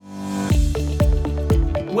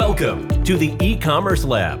Welcome to the E-Commerce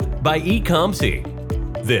Lab by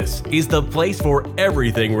eComC. This is the place for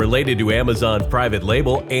everything related to Amazon private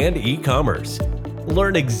label and e-commerce.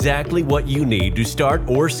 Learn exactly what you need to start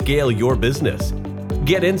or scale your business.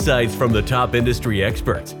 Get insights from the top industry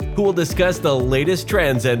experts who will discuss the latest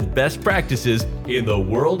trends and best practices in the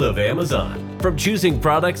world of Amazon. From choosing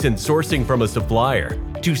products and sourcing from a supplier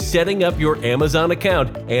to setting up your Amazon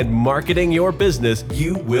account and marketing your business,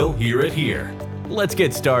 you will hear it here. Let's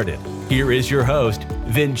get started. Here is your host,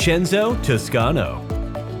 Vincenzo Toscano.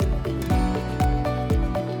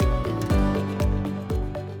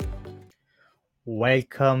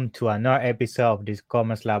 Welcome to another episode of this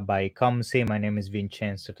Commerce Lab by eComC. My name is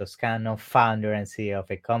Vincenzo Toscano, founder and CEO of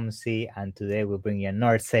eComC, and today we'll bring you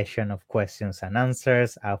another session of questions and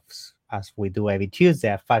answers as we do every Tuesday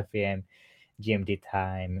at 5 p.m. GMT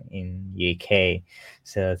time in UK.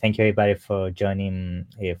 So thank you everybody for joining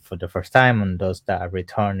for the first time, and those that are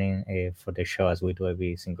returning for the show as we do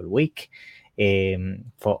every single week.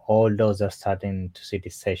 For all those that are starting to see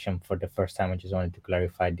this session for the first time, I just wanted to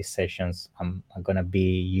clarify these sessions. I'm going to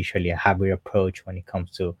be usually a hybrid approach when it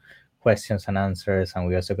comes to questions and answers, and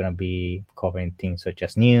we're also going to be covering things such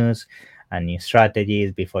as news and new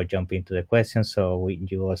strategies before jumping into the questions, so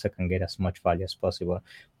you also can get as much value as possible.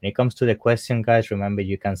 When it comes to the question, guys, remember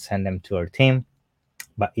you can send them to our team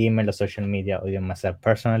by email or social media, or even myself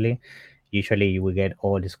personally. Usually you will get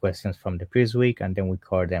all these questions from the previous week, and then we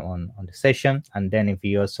cover them on the session. And then if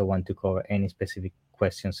you also want to cover any specific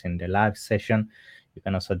questions in the live session, you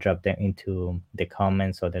can also drop them into the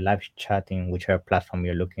comments or the live chat in whichever platform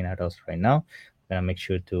you're looking at us right now. We're going to make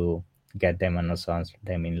sure to get them and also answer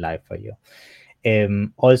them in live for you.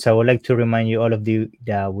 Also, I would like to remind you, all of you,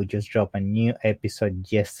 that we just dropped a new episode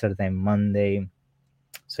yesterday, Monday.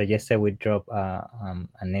 So yesterday we dropped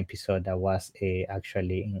an episode that was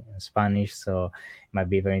actually in Spanish, so it might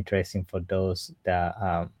be very interesting for those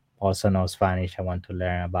that also know Spanish. I want to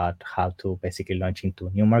learn about how to basically launch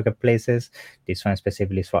into new marketplaces. This one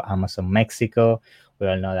specifically is for Amazon Mexico. We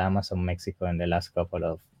all know that Amazon Mexico in the last couple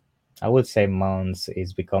of, I would say, months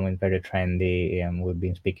is becoming very trendy, and we've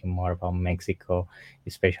been speaking more about Mexico,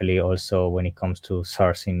 especially also when it comes to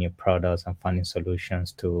sourcing new products and finding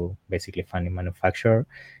solutions to basically finding manufacturer,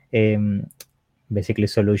 basically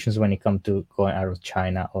solutions when it comes to going out of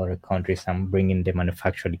China or other countries and bringing the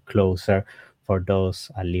manufacturing closer for those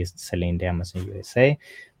at least selling the Amazon USA.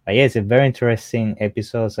 But yeah, it's a very interesting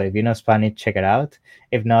episode. So if you know Spanish, check it out.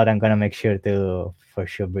 If not, I'm gonna make sure to for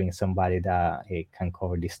sure bring somebody that can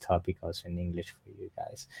cover this topic also in English for you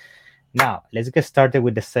guys. Now, let's get started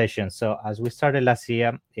with the session. So as we started last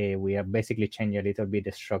year, we are basically changing a little bit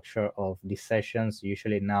the structure of these sessions.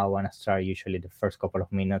 Usually now I want to start usually the first couple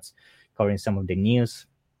of minutes covering some of the news,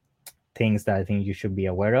 things that I think you should be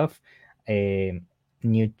aware of.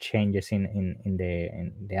 New changes in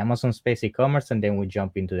the Amazon space e-commerce, and then we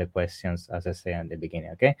jump into the questions, as I said at the beginning.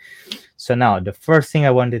 Okay, so now the first thing I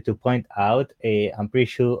wanted to point out, I'm pretty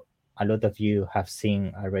sure a lot of you have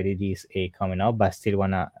seen already this coming up, but I still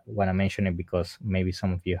wanna mention it because maybe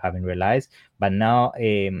some of you haven't realized. But now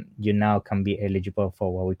you now can be eligible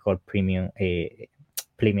for what we call premium A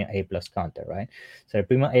plus content, right? So the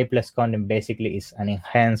premium A plus content basically is an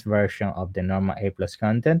enhanced version of the normal A plus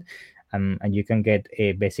content. And you can get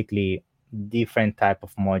basically different type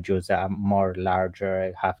of modules that are more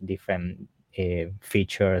larger, have different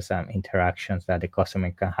features and interactions that the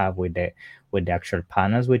customer can have with the actual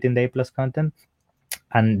panels within the A plus content.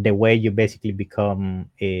 And the way you basically become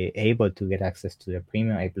able to get access to the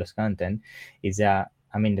premium A plus content is that,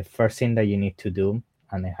 I mean, the first thing that you need to do,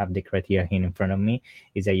 and I have the criteria here in front of me,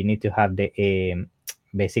 is that you need to have the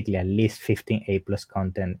basically at least 15 A plus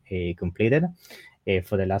content completed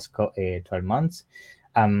for the last 12 months.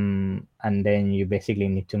 And then you basically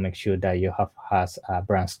need to make sure that you has a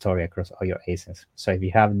brand story across all your ASINs. So if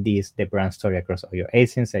you have the brand story across all your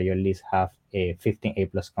ASINs, and you at least have a 15 A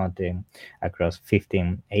plus content across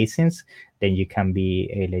 15 ASINs, then you can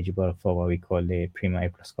be eligible for what we call the premium A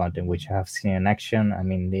plus content, which I have seen in action. I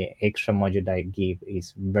mean, the extra module that I give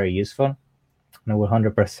is very useful, and I will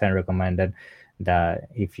 100% recommend that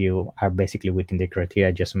if you are basically within the criteria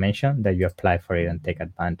I just mentioned, that you apply for it and take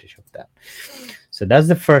advantage of that. So that's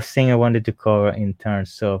the first thing I wanted to cover in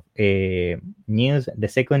terms of news. The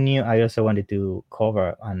second news I also wanted to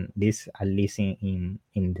cover, and this at least in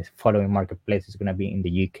the following marketplace, is going to be in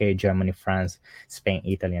the UK, Germany, France, Spain,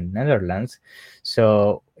 Italy, and Netherlands.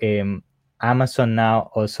 So Amazon now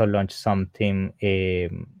also launched something.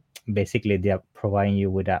 Basically, they are providing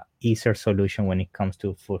you with an easier solution when it comes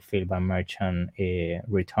to fulfilled by merchant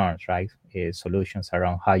returns, right? Solutions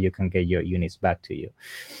around how you can get your units back to you.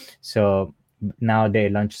 So now they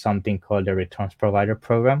launched something called the Returns Provider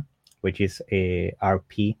Program, which is a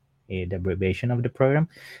RP, the abbreviation of the program.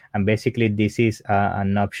 And basically, this is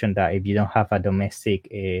an option that if you don't have a domestic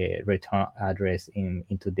return address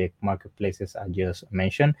into the marketplaces I just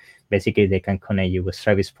mentioned, basically they can connect you with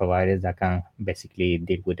service providers that can basically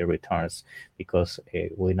deal with the returns, because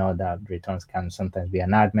we know that returns can sometimes be a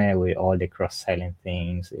nightmare with all the cross-selling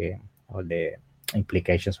things, all the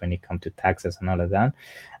implications when it comes to taxes and all of that,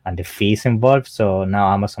 and the fees involved. So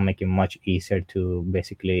now Amazon make it much easier to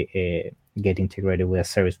basically get integrated with a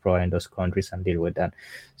service provider in those countries and deal with that.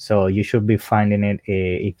 So you should be finding it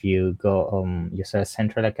if you go use a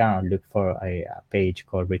central account, look for a page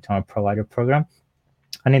called Return Provider Program,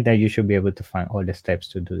 and in there you should be able to find all the steps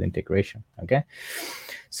to do the integration. Okay.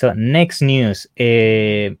 So next news,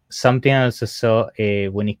 something else I saw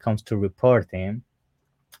when it comes to reporting.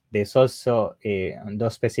 There's also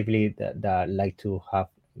those specifically that like to have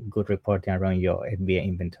good reporting around your FBA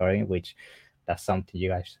inventory, which that's something you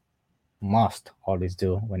guys must always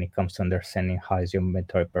do when it comes to understanding how is your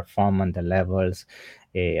inventory performance, the levels,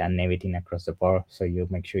 and everything across the board. So you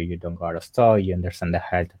make sure you don't go out of stock, you understand the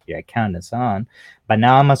health of your account and so on. But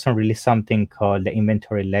now Amazon released something called the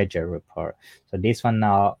Inventory Ledger Report. So this one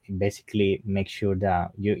now basically makes sure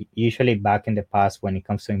that you usually back in the past when it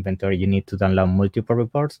comes to inventory, you need to download multiple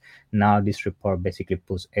reports. Now this report basically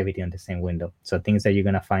puts everything on the same window. So things that you're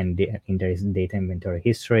gonna find in there is data inventory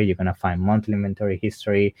history, you're gonna find monthly inventory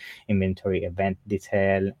history, inventory event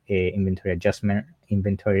detail, inventory adjustment,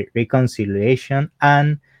 inventory reconciliation,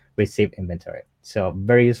 and receive inventory. So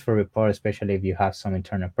very useful report, especially if you have some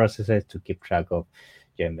internal processes to keep track of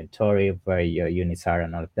your inventory, where your units are,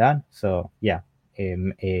 and all of that. So yeah,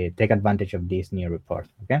 take advantage of this new report.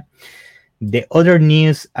 Okay. The other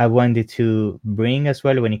news I wanted to bring as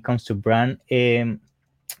well when it comes to brand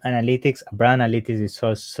analytics, brand analytics is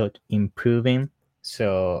also improving.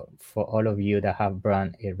 So for all of you that have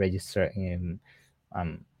brand registered in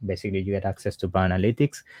basically you get access to brand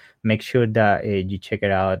analytics, make sure that you check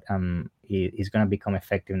it out. It's going to become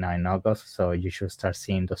effective now in August, so you should start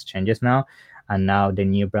seeing those changes now. And now the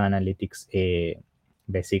new brand analytics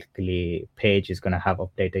basically page is going to have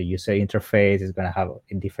updated user interface, it's going to have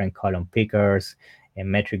different column pickers, a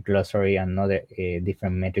metric glossary, and other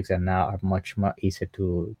different metrics that now are much more easier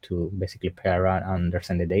to basically play around and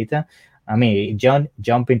understand the data. I mean,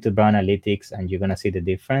 jump into brand analytics and you're gonna see the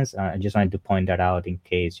difference. I just wanted to point that out in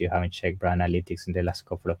case you haven't checked brand analytics in the last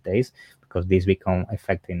couple of days, because this become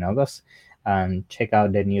effective in August. And check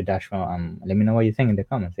out the new dashboard. Let me know what you think in the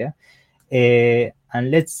comments. Yeah.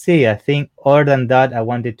 And let's see. I think other than that, I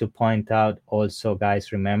wanted to point out also,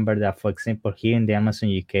 guys. Remember that, for example, here in the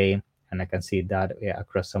Amazon UK, and I can see that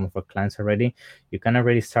across some of our clients already, you can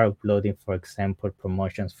already start uploading, for example,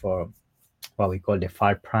 promotions for what we call the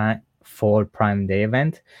Fall Prime Day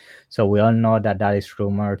event. So we all know that that is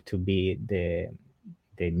rumored to be the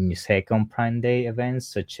new second Prime Day event.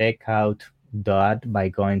 So check out that by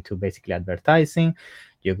going to basically advertising.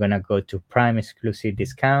 You're gonna go to Prime exclusive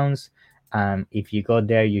discounts. If you go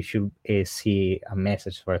there, you should see a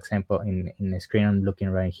message. For example, in the screen I'm looking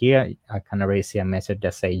right here, I can already see a message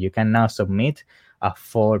that say you can now submit a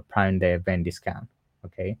Fall Prime Day event discount.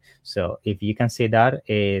 Okay, so if you can see that,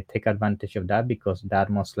 take advantage of that, because that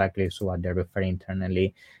most likely is what they're referring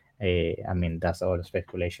internally. I mean, that's all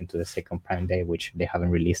speculation to the second Prime Day, which they haven't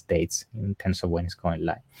released dates in terms of when it's going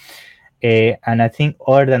live. And I think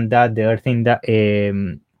other than that, the other thing that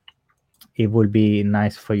it would be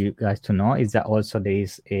nice for you guys to know is that also there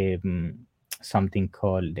is something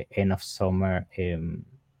called the end of summer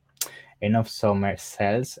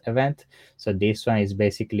sales event. So this one is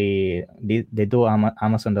basically they do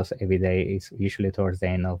Amazon does every day. It's usually towards the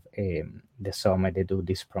end of the summer they do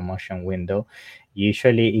this promotion window.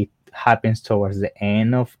 Usually it happens towards the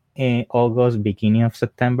end of August, beginning of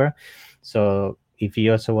September. So if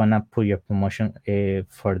you also want to put your promotion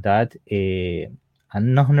for that,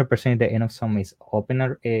 I'm not 100% the end of summer is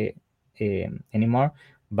open anymore.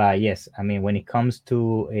 But yes, I mean, when it comes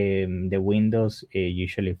to the windows,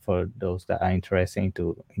 usually for those that are interested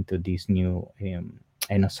into this new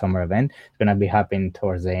end of summer event, it's gonna be happening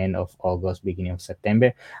towards the end of August, beginning of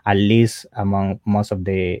September, at least among most of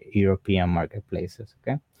the European marketplaces.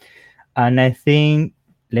 Okay, and I think,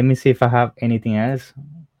 let me see if I have anything else.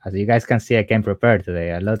 As you guys can see, I came prepared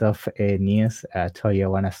today. A lot of news. I told you I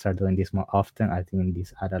want to start doing this more often. I think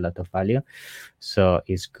this add a lot of value. So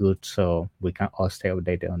it's good so we can all stay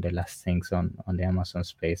updated on the last things on the Amazon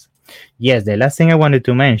space. Yes, the last thing I wanted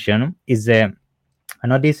to mention is I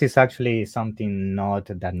know this is actually something not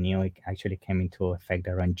that new. It actually came into effect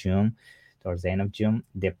around June. towards the end of June,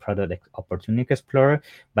 the Product Opportunity Explorer.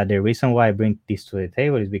 But the reason why I bring this to the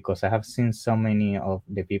table is because I have seen so many of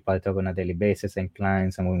the people I talk on a daily basis and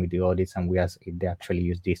clients, and when we do audits and we ask if they actually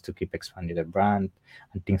use this to keep expanding their brand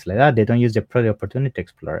and things like that, they don't use the Product Opportunity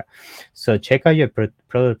Explorer. So check out your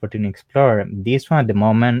Product Opportunity Explorer. This one at the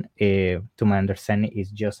moment, to my understanding, is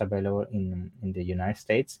just available in the United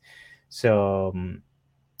States. So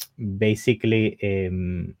basically,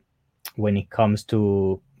 when it comes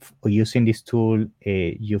to using this tool,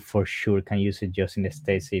 you for sure can use it just in the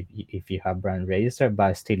States if you have brand registered,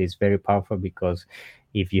 but still it's very powerful because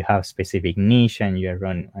if you have specific niche and you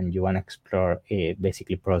run and you want to explore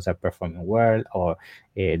basically products that performing well or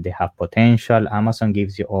they have potential, Amazon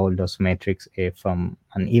gives you all those metrics from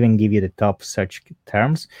and even give you the top search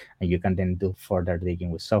terms, and you can then do further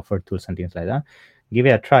digging with software tools and things like that. Give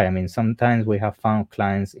it a try. I mean, sometimes we have found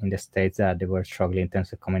clients in the States that they were struggling in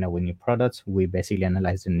terms of coming up with new products. We basically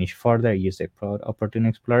analyze the niche further, use the Product Opportunity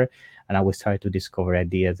Explorer, and I will start to discover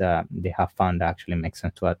ideas that they have found that actually make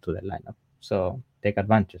sense to add to the lineup. So take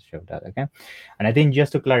advantage of that, okay? And I think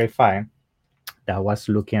just to clarify, that I was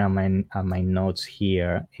looking at my notes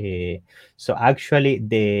here. So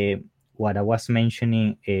actually, what I was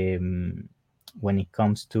mentioning when it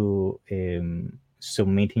comes to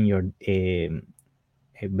submitting your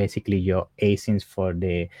basically your ASINs for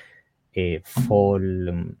the fall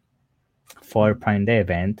Prime Day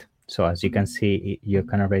event. So as you can see, you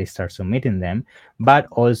can already start submitting them, but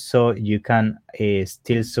also you can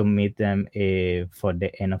still submit them for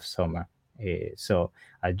the end of summer. So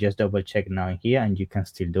I'll just double check now here, and you can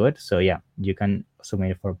still do it. So yeah, you can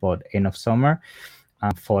submit it for both end of summer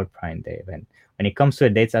and fall Prime Day event. When it comes to the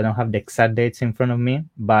dates, I don't have the exact dates in front of me,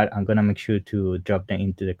 but I'm gonna make sure to drop them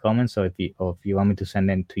into the comments. So if you want me to send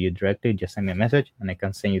them to you directly, just send me a message, and I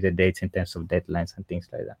can send you the dates in terms of deadlines and things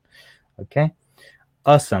like that. Okay,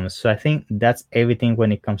 awesome. So I think that's everything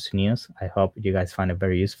when it comes to news. I hope you guys find it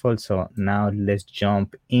very useful. So now let's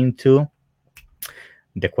jump into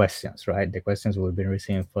the questions, right? The questions we've been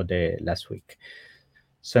receiving for the last week.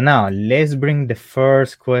 So now let's bring the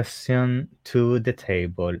first question to the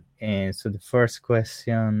table. And so the first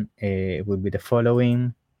question would be the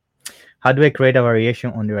following. How do I create a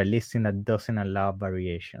variation under a listing that doesn't allow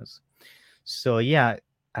variations? So yeah,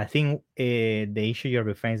 I think the issue you're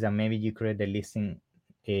referring is that maybe you create the listing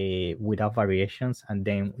without variations, and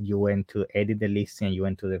then you went to edit the listing, you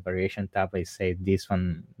went to the variation tab, and say this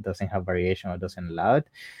one doesn't have variation or doesn't allow it.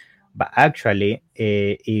 But actually,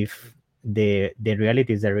 if the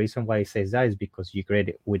reality is the reason why it says that is because you create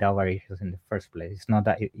it without variations in the first place. It's not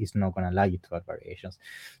that it's not going to allow you to add variations.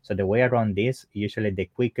 So the way around this, usually the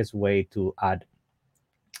quickest way to add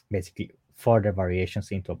basically further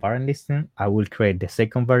variations into a parent listing, I will create the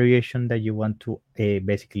second variation that you want to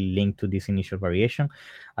basically link to this initial variation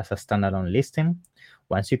as a standalone listing.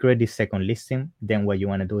 Once you create this second listing, then what you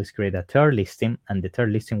want to do is create a third listing, and the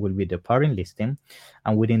third listing will be the parent listing.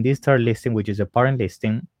 And within this third listing, which is a parent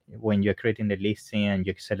listing, when you're creating the listing and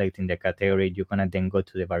you're selecting the category, you're gonna then go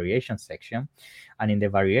to the variation section, and in the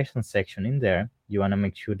variation section in there, you want to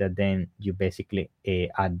make sure that then you basically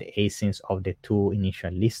add the ASINs of the two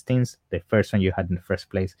initial listings, the first one you had in the first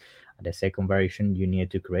place, and the second variation you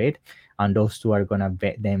need to create, and those two are gonna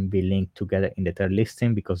then be linked together in the third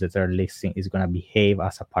listing, because the third listing is gonna behave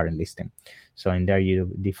as a parent listing. So in there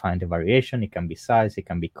you define the variation. It can be size, it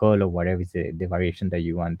can be color, whatever is the variation that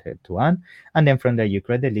you want to add, and then from there you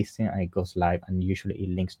create the listing and it goes live, and usually it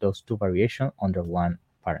links those two variations under one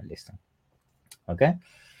parent listing. Okay,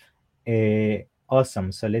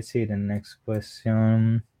 awesome. So let's see the next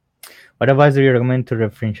question. What advice do you recommend to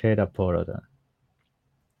differentiate a product?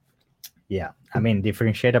 Yeah, I mean,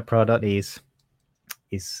 differentiate a product is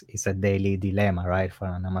a daily dilemma, right? For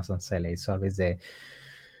an Amazon seller, it's always the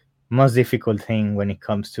most difficult thing when it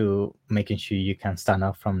comes to making sure you can stand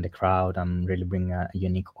out from the crowd and really bring a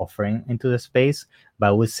unique offering into the space. But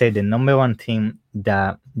I would say the number one thing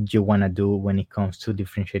that you want to do when it comes to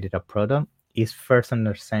differentiating a product is first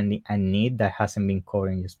understanding a need that hasn't been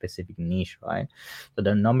covered in your specific niche, right? So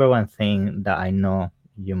the number one thing that I know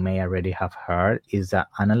you may already have heard is that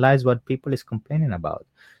analyze what people is complaining about.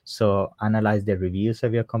 So analyze the reviews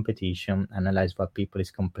of your competition, analyze what people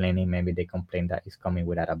is complaining. Maybe they complain that it's coming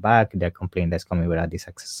without a bag, they're complaining that's coming without this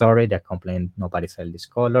accessory, they're complaining nobody sells this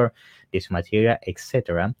color, this material,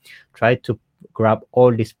 etc. Try to grab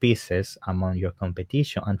all these pieces among your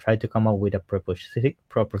competition and try to come up with a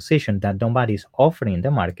proposition that nobody is offering in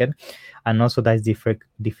the market, and also that's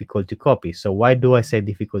difficult to copy. So why do I say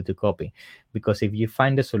difficult to copy? Because if you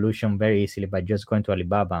find the solution very easily by just going to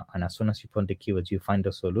Alibaba, and as soon as you put the keywords you find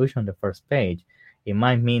the solution on the first page, it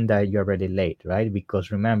might mean that you're already late, right?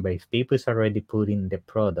 Because remember, if people is already putting the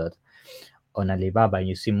product on Alibaba,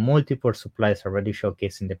 you see multiple suppliers already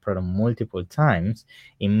showcasing the product multiple times,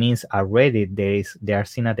 it means already they are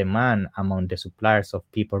seeing a demand among the suppliers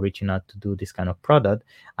of people reaching out to do this kind of product,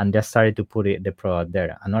 and they started to put the product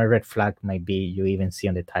there. Another red flag might be you even see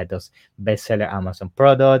on the titles bestseller Amazon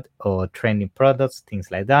product or trending products,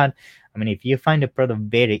 things like that. I mean, if you find the product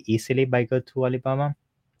very easily by go to Alibaba,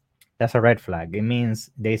 that's a red flag. It means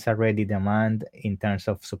there's already demand in terms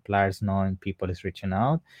of suppliers knowing people is reaching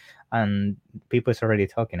out, and people is already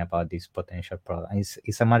talking about this potential product.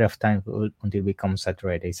 It's a matter of time until it becomes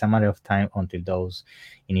saturated. It's a matter of time until those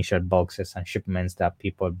initial boxes and shipments that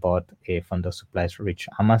people bought from those suppliers reach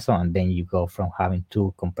Amazon, and then you go from having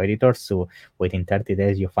two competitors to within 30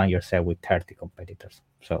 days you find yourself with 30 competitors.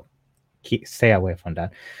 So stay away from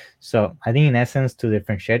that. So I think in essence, to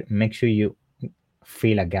differentiate, make sure you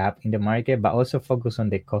fill a gap in the market, but also focus on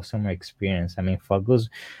the customer experience. I mean, focus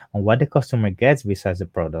on what the customer gets besides the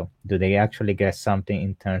product. Do they actually get something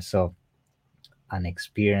in terms of an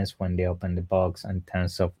experience when they open the box, in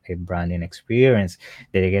terms of a branding experience?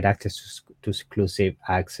 Do they get access to exclusive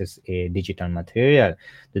access digital material?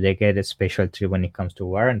 Do they get a special treat when it comes to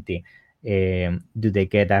warranty? Do they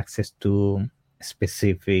get access to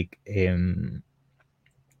specific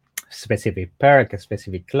specific perks,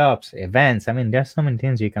 specific clubs, events? I mean, there's so many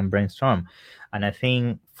things you can brainstorm. And I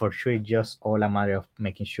think for sure it's just all a matter of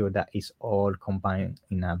making sure that it's all combined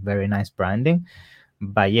in a very nice branding.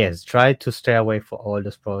 But yes, try to stay away for all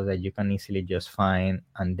those products that you can easily just find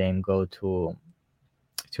and then go to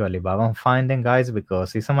Alibaba and find them, guys,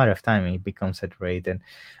 because it's a matter of time it becomes saturated,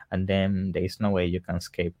 and then there is no way you can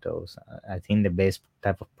escape those. I think the best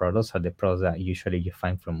type of products are the products that usually you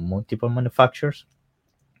find from multiple manufacturers,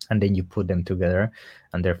 and then you put them together,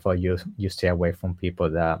 and therefore you stay away from people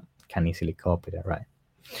that can easily copy that, right?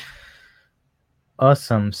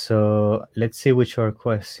 Awesome. So let's see which other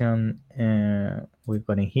question we've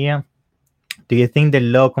got in here. Do you think the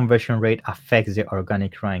low conversion rate affects the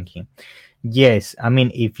organic ranking? Yes, I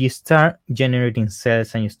mean, if you start generating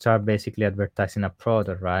sales and you start basically advertising a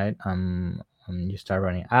product, right? You start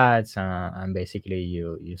running ads, and basically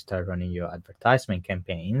you start running your advertisement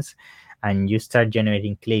campaigns, and you start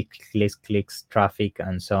generating clicks, traffic,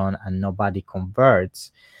 and so on, and nobody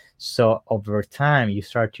converts. So over time, you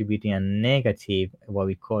start attributing a negative, what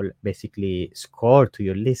we call basically score to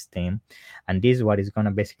your listing, and this is what is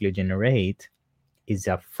gonna basically generate is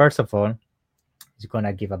that first of all, it's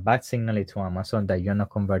gonna give a bad signal to Amazon that you're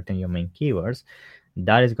not converting your main keywords.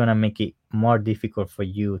 That is gonna make it more difficult for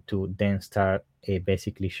you to then start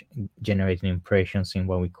basically generating impressions in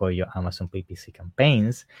what we call your Amazon PPC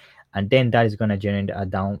campaigns, and then that is gonna generate a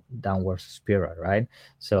downward spiral, right?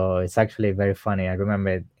 So it's actually very funny. I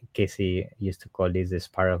remember Casey used to call this as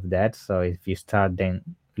part of that. So if you start then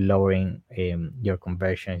lowering your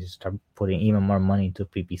conversions, you start putting even more money into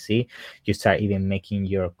PPC, you start even making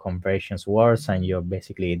your conversions worse, and your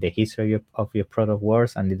basically the history of your product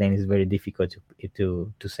worse, and then it's very difficult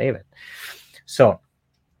to save it. So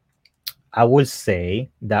I will say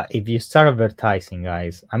that if you start advertising,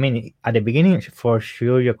 guys, I mean, at the beginning, for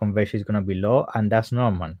sure, your conversion is going to be low, and that's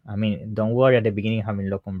normal. I mean, don't worry at the beginning having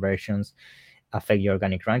low conversions affect your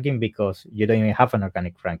organic ranking, because you don't even have an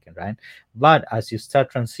organic ranking, right? But as you start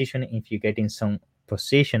transitioning, if you're getting some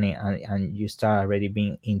positioning, and you start already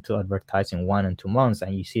being into advertising 1 and 2 months,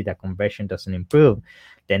 and you see that conversion doesn't improve,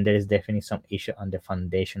 then there is definitely some issue on the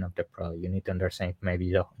foundation of the product. You need to understand if maybe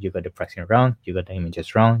you got the pricing wrong, you got the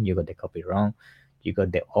images wrong, you got the copy wrong, you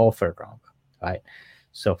got the offer wrong, right?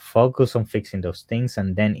 So focus on fixing those things,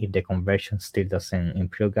 and then if the conversion still doesn't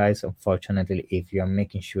improve, guys, unfortunately, if you're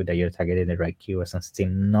making sure that you're targeting the right keywords and still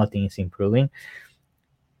nothing is improving,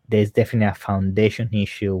 there's definitely a foundation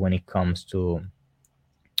issue when it comes to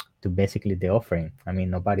basically the offering. I mean,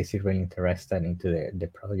 nobody's really interested into the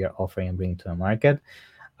product you're offering and bringing to the market.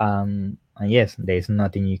 And yes, there's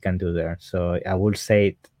nothing you can do there. So I would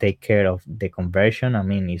say take care of the conversion. I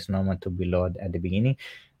mean, it's normal to be low at the beginning,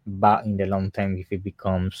 but in the long term, if it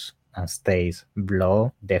becomes and stays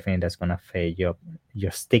low, definitely that's gonna affect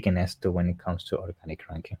your stickiness to when it comes to organic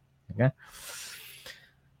ranking. Okay.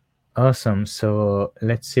 Awesome. So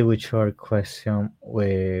let's see which other question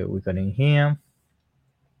we got in here.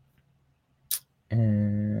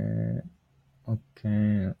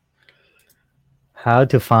 Okay. How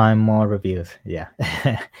to find more reviews? Yeah.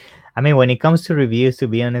 I mean, when it comes to reviews, to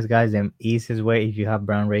be honest, guys, the easiest way, if you have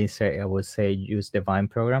brand racer, I would say use the Vine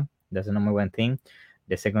program. That's the number one thing.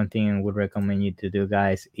 The second thing I would recommend you to do,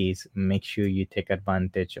 guys, is make sure you take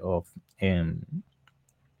advantage of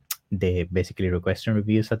the basically request and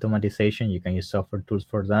reviews automatization. You can use software tools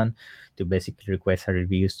for that to basically request a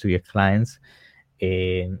reviews to your clients,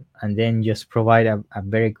 and then just provide a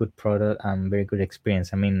very good product and very good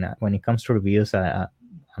experience. I mean, when it comes to reviews, I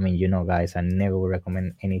mean, guys, I never would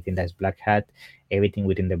recommend anything that's black hat. Everything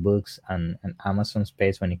within the books and Amazon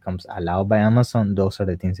space, when it comes allowed by Amazon, those are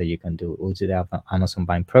the things that you can do. Also, they have an Amazon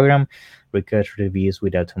buying program, request reviews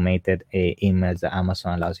with automated emails that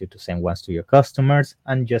Amazon allows you to send once to your customers,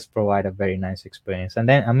 and just provide a very nice experience. And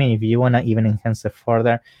then, I mean, if you want to even enhance it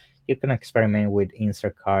further, you can experiment with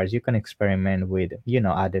insert cards. You can experiment with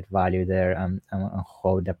added value there, and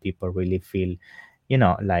how that people really feel,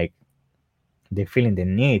 like they're feeling the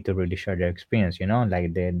need to really share their experience.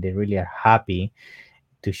 Like they really are happy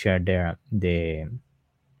to share the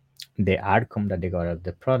outcome that they got out of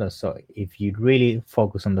the product. So if you really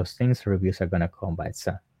focus on those things, reviews are gonna come by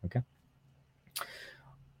itself. Okay,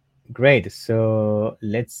 great. So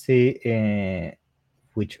let's see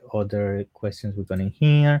which other questions we got in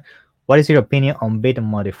here. What is your opinion on bid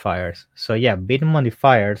modifiers? So yeah, bid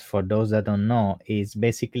modifiers, for those that don't know, is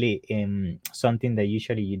basically something that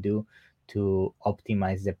usually you do to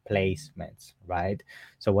optimize the placements, right?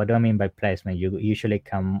 So what do I mean by placement? You usually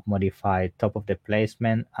can modify top of the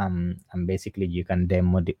placement, and basically you can then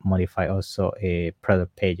modify also a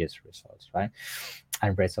product pages results, right?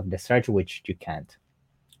 And rest of the search, which you can't.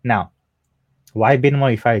 Now, why bid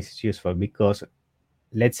modifier is useful? Because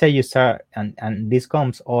let's say you start, and this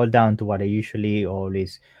comes all down to what I usually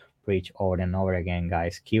always preach over and over again,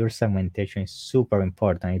 guys. Keyword segmentation is super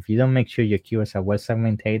important. If you don't make sure your keywords are well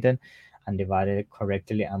segmented and divided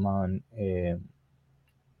correctly among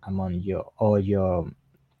your all your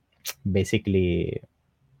basically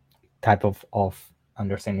type of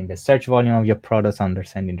understanding the search volume of your products,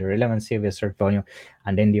 understanding the relevancy of your search volume,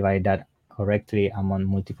 and then divide that correctly among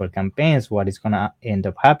multiple campaigns, what is going to end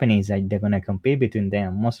up happening is that they're going to compete between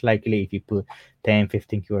them. Most likely, if you put 10,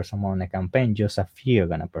 15 keywords among a campaign, just a few are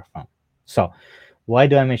going to perform. So why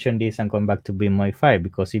do I mention this and come back to be modified?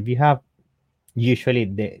 Because if you have, usually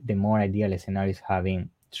the more ideal scenario is having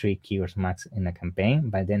 3 keywords max in a campaign,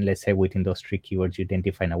 but then let's say within those 3 keywords you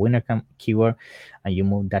identify a winner keyword and you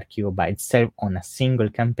move that keyword by itself on a single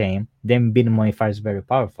campaign, then bid modifier is very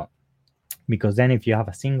powerful. Because then if you have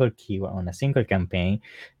a single keyword on a single campaign,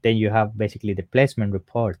 then you have basically the placement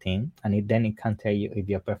reporting, and then it can tell you if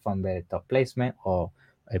you perform better top placement or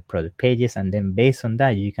product pages, and then based on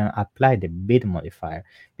that you can apply the bid modifier,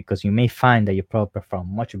 because you may find that your product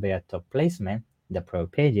perform much better top placement, the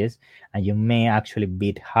product pages, and you may actually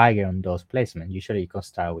bid higher on those placements. Usually you can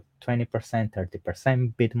start with 20%,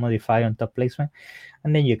 30% bid modifier on top placement,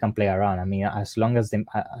 and then you can play around. I mean, as long as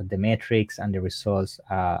the metrics and the results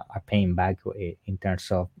are paying back in terms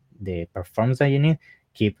of the performance that you need,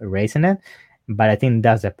 keep raising it. But I think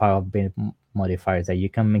that's the power of bid modifiers, that you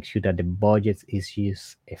can make sure that the budget is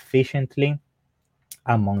used efficiently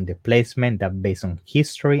among the placement that, based on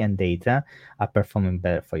history and data, are performing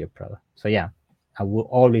better for your product. So yeah, I will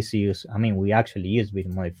always use, I mean, we actually use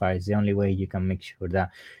bid modifiers. The only way you can make sure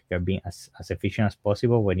that you're being as efficient as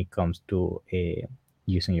possible when it comes to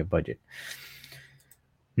using your budget.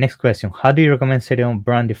 Next question: how do you recommend setting up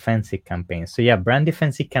brand defensive campaigns? So yeah, brand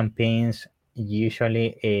defensive campaigns,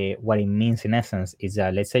 usually what it means in essence is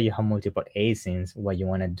that, let's say you have multiple ASINs, what you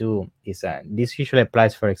want to do is this usually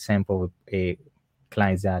applies, for example, with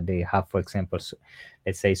clients that they have, for example,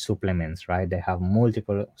 let's say supplements, right? They have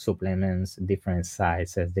multiple supplements, different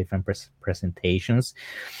sizes, different presentations.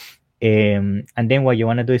 And then what you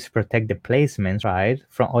want to do is protect the placements, right,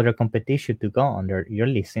 from other competition to go under your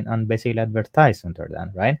listing and basically advertise under that,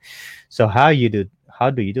 right? So how do you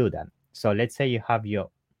do that? So let's say you have your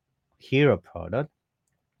hero product.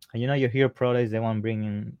 Your hero product is the one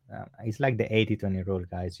bringing, it's like the 80-20 rule,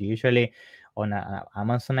 guys. Usually on an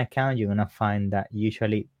Amazon account, you're going to find that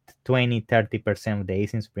usually 20-30% of the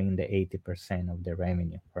ASINs bring the 80% of the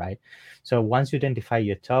revenue, right? So once you identify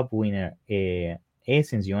your top winner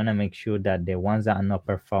ASINs, you want to make sure that the ones that are not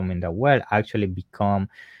performing that well actually become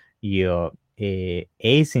your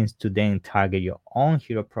ASINs to then target your own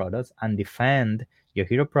hero products and defend your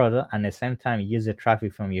hero product, and at the same time use the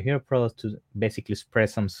traffic from your hero products to basically spread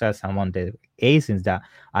some sales among the ASINs that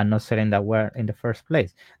are not selling that well in the first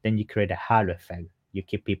place. Then you create a halo effect. You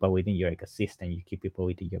keep people within your ecosystem, you keep people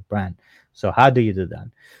within your brand. So how do you do that?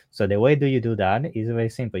 So the way do you do that is very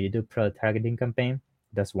simple. You do product targeting campaign.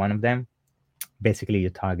 That's one of them. Basically, you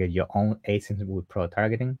target your own ASINs with product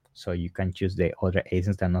targeting, so you can choose the other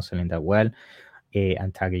ASINs that are not selling that well.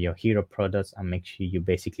 and target your hero products, and make sure you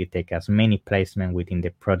basically take as many placement within the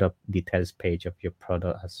product details page of your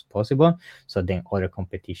product as possible, so then other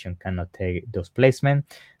competition cannot take those placement.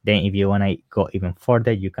 Then if you want to go even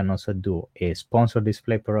further, you can also do a sponsor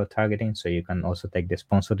display product targeting, so you can also take the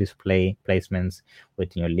sponsor display placements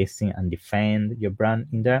within your listing and defend your brand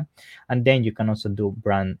in there. And then you can also do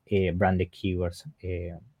branded keywords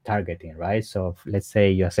targeting, right? So let's say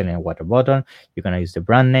you're selling a water bottle, you're gonna use the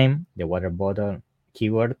brand name, the water bottle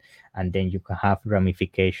keyword, and then you can have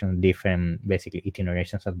ramifications, different basically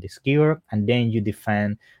iterations of this keyword, and then you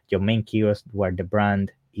define your main keywords where the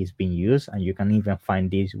brand is being used, and you can even find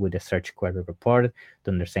this with the search query report to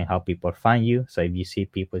understand how people find you. So if you see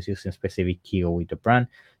people using specific keyword with the brand,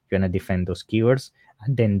 you're gonna defend those keywords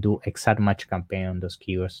and then do exact match campaign on those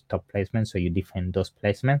keywords top placements. So you defend those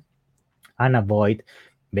placements and avoid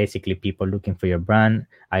basically people looking for your brand,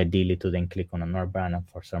 ideally to then click on another brand and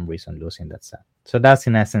for some reason losing that set. So that's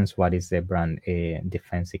in essence what is the brand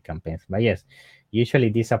defensive campaigns. But yes, usually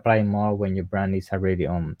this apply more when your brand is already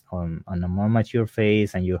on a more mature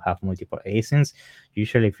phase and you have multiple ASINs.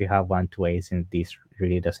 Usually if you have 1-2 ASINs, this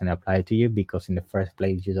really doesn't apply to you, because in the first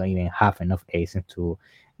place you don't even have enough ASINs to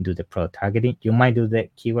do the product targeting. You might do the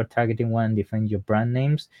keyword targeting one, define your brand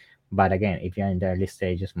names, but again, if you're in the early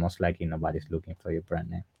stages, most likely nobody's looking for your brand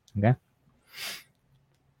name. Okay.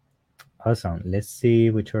 Awesome. Let's see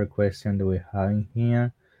which other question do we have in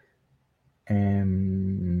here.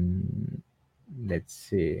 Let's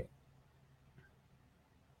see.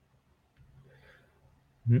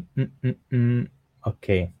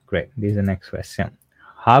 Okay, great. This is the next question.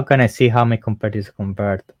 How can I see how my competitors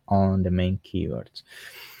convert on the main keywords?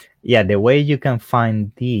 Yeah, the way you can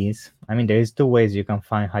find these, I mean, there is two ways you can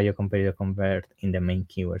find how your competitor convert in the main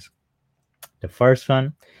keywords. The first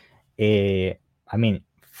one,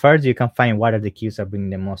 first you can find what are the keywords that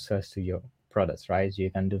bring the most sales to your products, right? So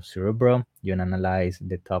you can do Cerebro, you can analyze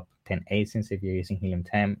the top 10 ASINs. If you're using Helium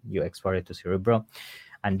 10, you export it to Cerebro.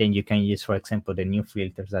 And then you can use, for example, the new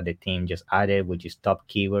filters that the team just added, which is top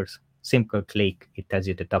keywords. Simple click, it tells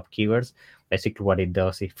you the top keywords. Basically, what it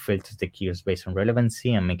does, it filters the keywords based on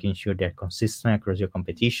relevancy and making sure they're consistent across your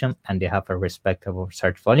competition and they have a respectable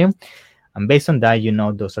search volume. And based on that, you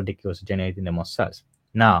know those are the keywords generating the most sales.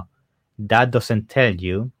 Now, that doesn't tell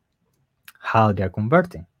you how they're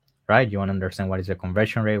converting, right? You want to understand what is the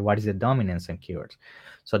conversion rate, what is the dominance in keywords.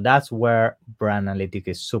 So that's where brand analytics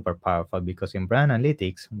is super powerful, because in brand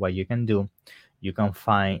analytics, what you can do, you can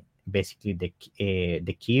find basically the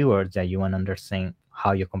keywords that you want to understand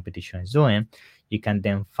how your competition is doing. You can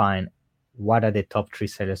then find what are the top 3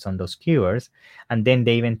 sellers on those keywords, and then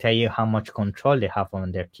they even tell you how much control they have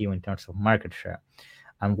on their keyword in terms of market share.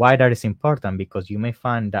 And why that is important, because you may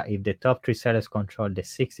find that if the top 3 sellers control the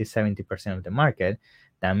 60-70% of the market,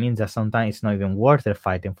 that means that sometimes it's not even worth it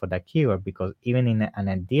fighting for that keyword, because even in an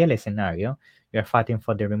ideal scenario, you're fighting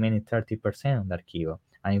for the remaining 30% of that keyword.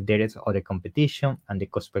 And if there is other competition and the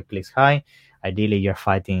cost per click is high, ideally you're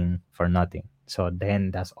fighting for nothing. So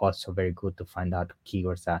then that's also very good to find out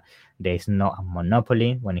keywords that there is not a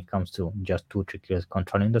monopoly when it comes to just 2-3 keywords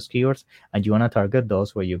controlling those keywords. And you want to target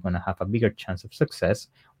those where you're going to have a bigger chance of success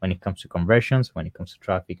when it comes to conversions, when it comes to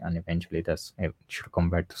traffic, and eventually that should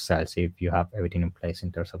convert to sales if you have everything in place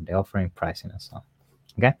in terms of the offering, pricing, and so on.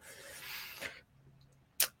 Okay.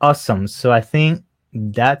 Awesome. So I think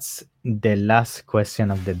that's the last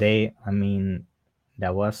question of the day. I mean,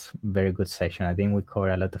 that was very good session. I think we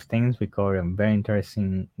covered a lot of things. We covered very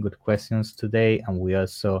interesting, good questions today, and we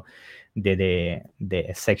also did the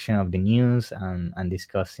section of the news and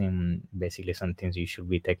discussing basically some things you should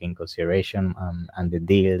be taking in consideration, and the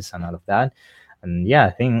deals and all of that. And yeah,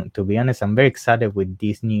 I think, to be honest, I'm very excited with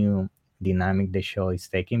this new dynamic the show is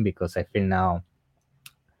taking, because I feel now,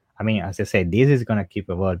 I mean, as I said, this is gonna keep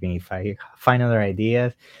evolving. If I find other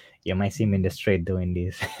ideas, you might see me in the street doing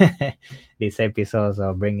this these episodes,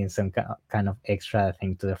 or bringing some kind of extra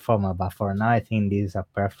thing to the format. But for now, I think this is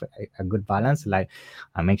a good balance. Like,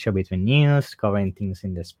 I make sure between news, covering things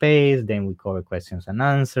in the space, then we cover questions and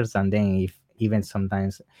answers, and then if even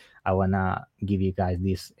sometimes I wanna give you guys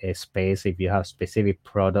this space if you have specific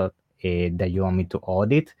product that you want me to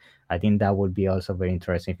audit. I think that would be also very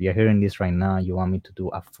interesting. If you're hearing this right now, you want me to do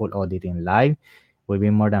a full audit in live, we'll be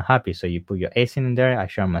more than happy. So you put your ASIN in there, I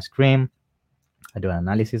share my screen, I do an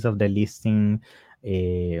analysis of the listing,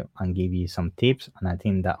 and give you some tips. And I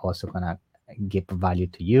think that also gonna give value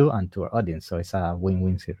to you and to our audience. So it's a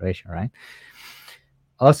win-win situation, right?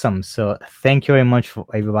 Awesome. So thank you very much for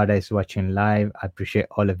everybody that's watching live. I appreciate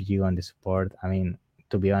all of you and the support. I mean,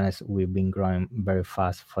 to be honest, we've been growing very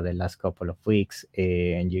fast for the last couple of weeks,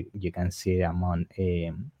 and you can see the amount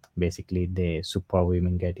basically the support we've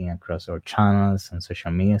been getting across our channels and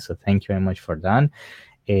social media. So thank you very much for that.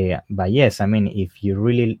 But yes, I mean, if you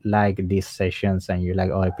really like these sessions and you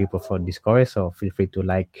like other people for Discovery, so feel free to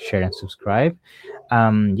like, share, and subscribe.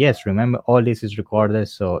 Yes, remember all this is recorded,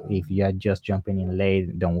 so if you are just jumping in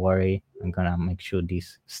late, don't worry. I'm gonna make sure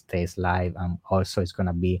this stays live. Also, it's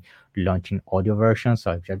gonna be launching audio version.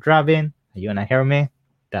 So if you're driving and you wanna hear me,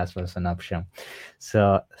 that's was an option.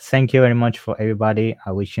 So thank you very much for everybody.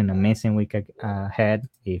 I wish you an amazing week ahead.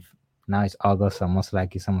 If now it's August, so most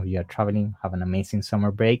likely some of you are traveling. Have an amazing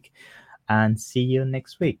summer break and see you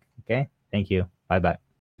next week. Okay. Thank you. Bye bye.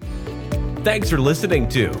 Thanks for listening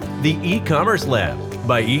to the E-Commerce Lab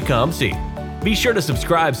by eComC. Be sure to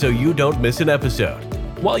subscribe so you don't miss an episode.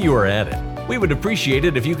 While you are at it, we would appreciate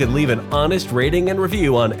it if you could leave an honest rating and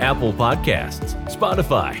review on Apple Podcasts,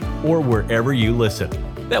 Spotify, or wherever you listen.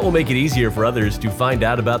 That will make it easier for others to find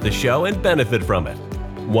out about the show and benefit from it.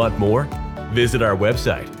 Want more? Visit our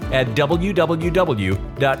website at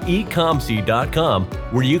www.ecomc.com,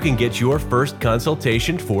 where you can get your first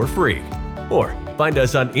consultation for free. Or find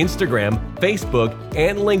us on Instagram, Facebook,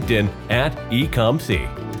 and LinkedIn at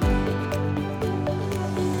eComC.